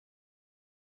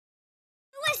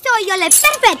Sole,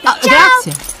 perfetto, ciao!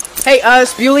 Grazie. Hey,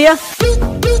 Spulia?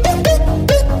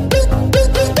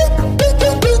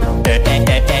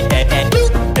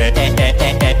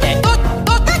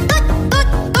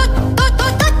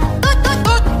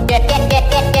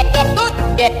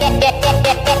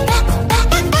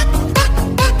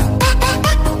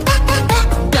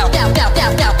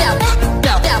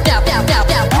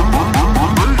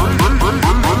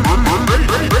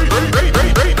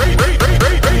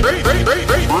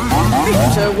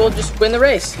 So we'll just win the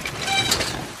race.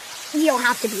 You don't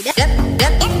have to be there.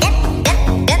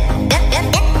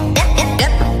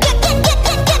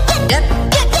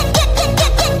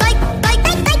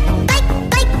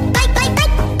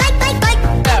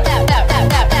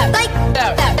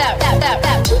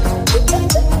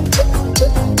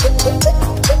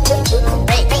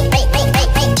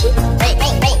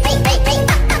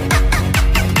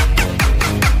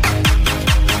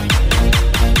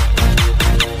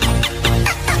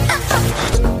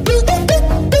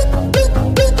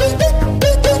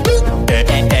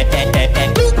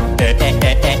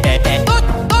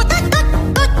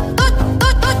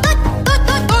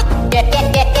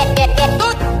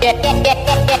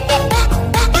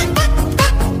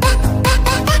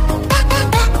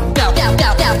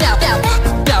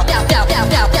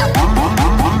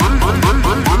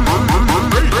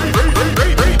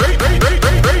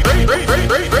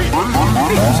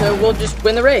 So we'll just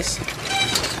win the race.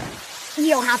 You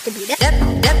don't have to be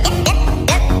there.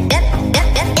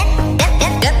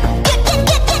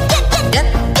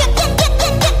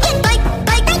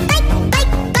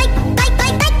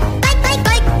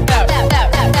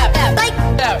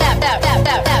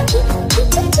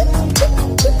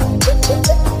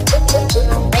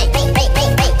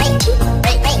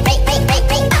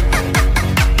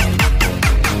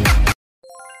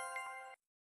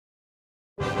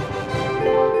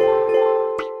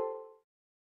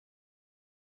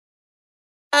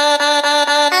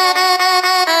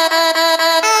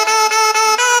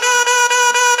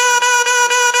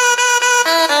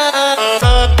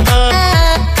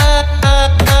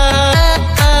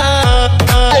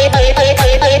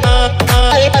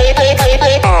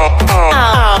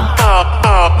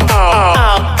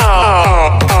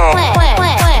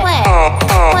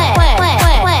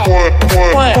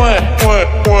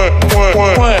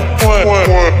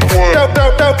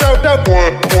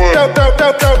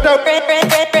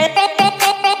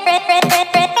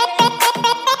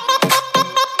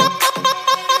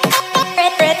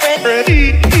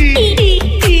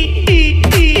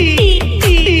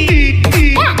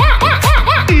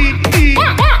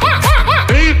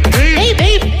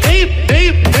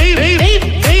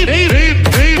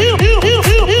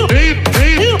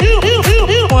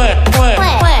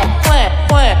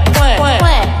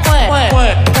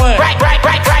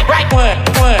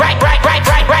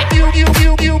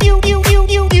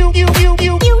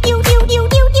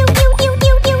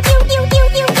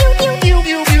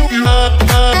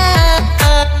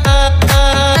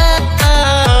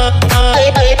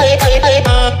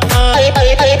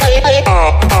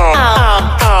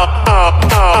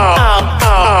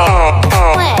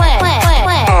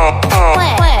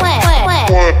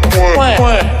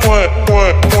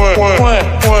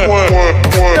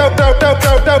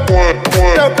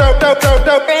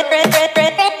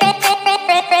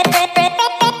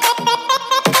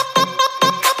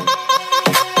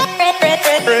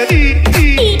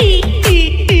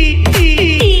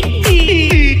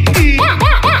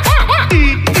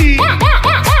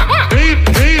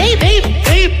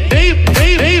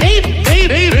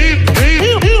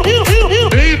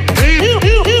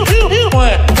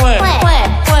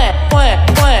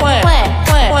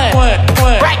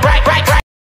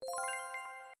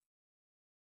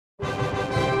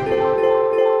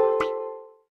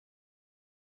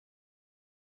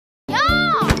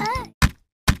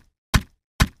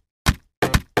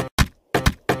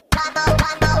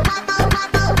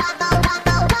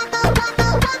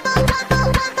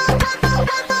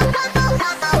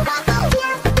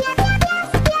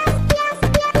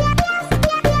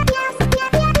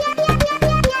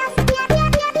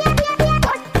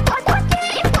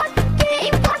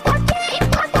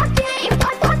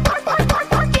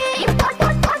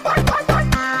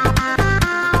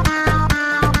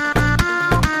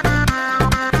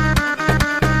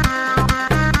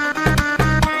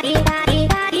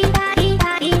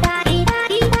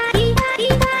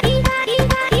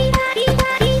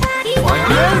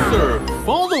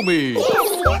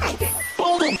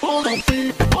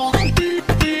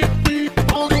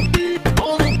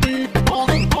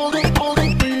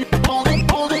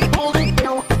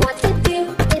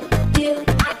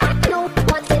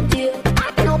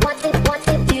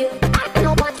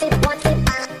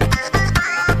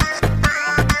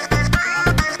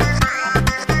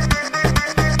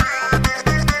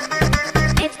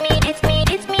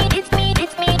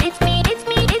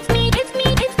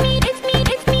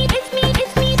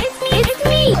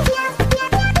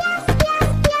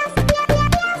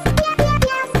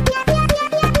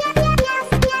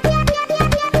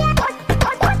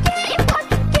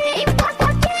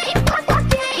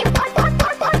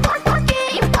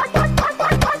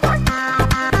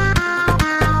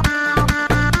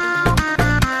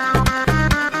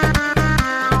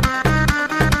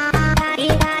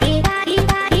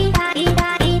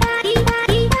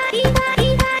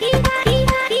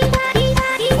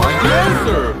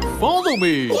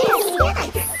 me.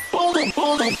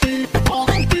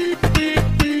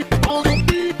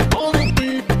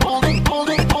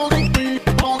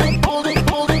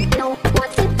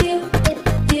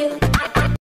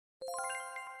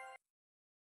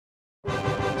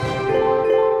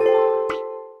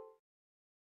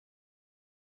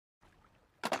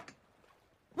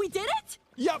 We did it?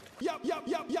 Yup, yup, yup,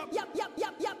 yup, yup, yup, yup,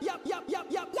 yup, yup, yup, yup, yup, yup,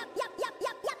 yup,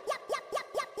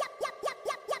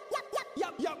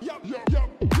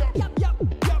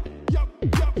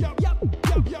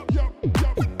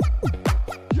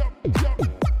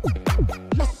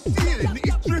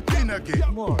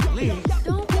 More leaves.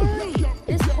 Don't worry.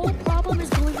 This whole problem is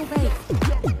going away.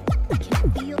 I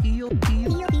can feel.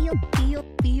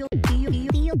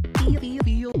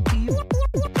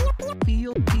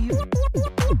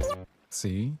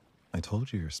 See? I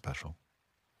told you you're special.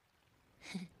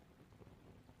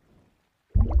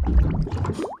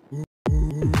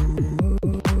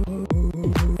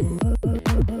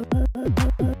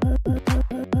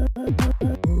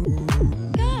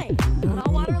 Guys, not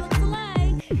all water looks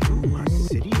alike. You are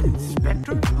city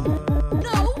inspector?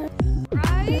 No!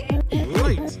 Right?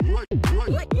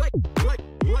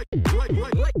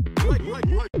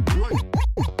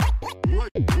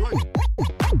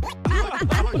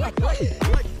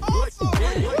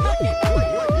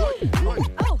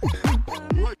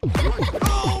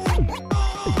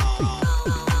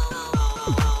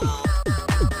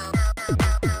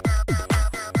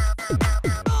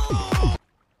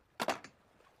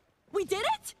 We did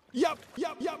it? Yup,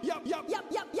 yup, yup, yup, yup, yup,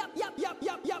 yup, yup, yup,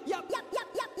 yup, yup, yup, yup,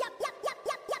 yup, yup, yup,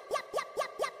 yup, yup, yup,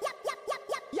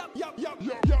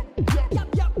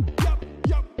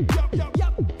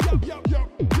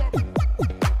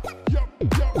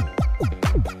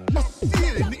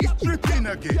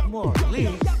 More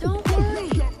leaves. Don't worry.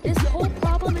 This whole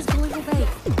problem is going away.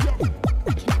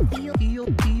 I can feel.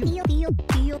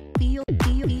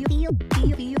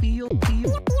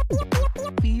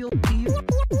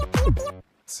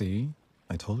 See?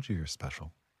 I told you you're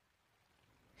special.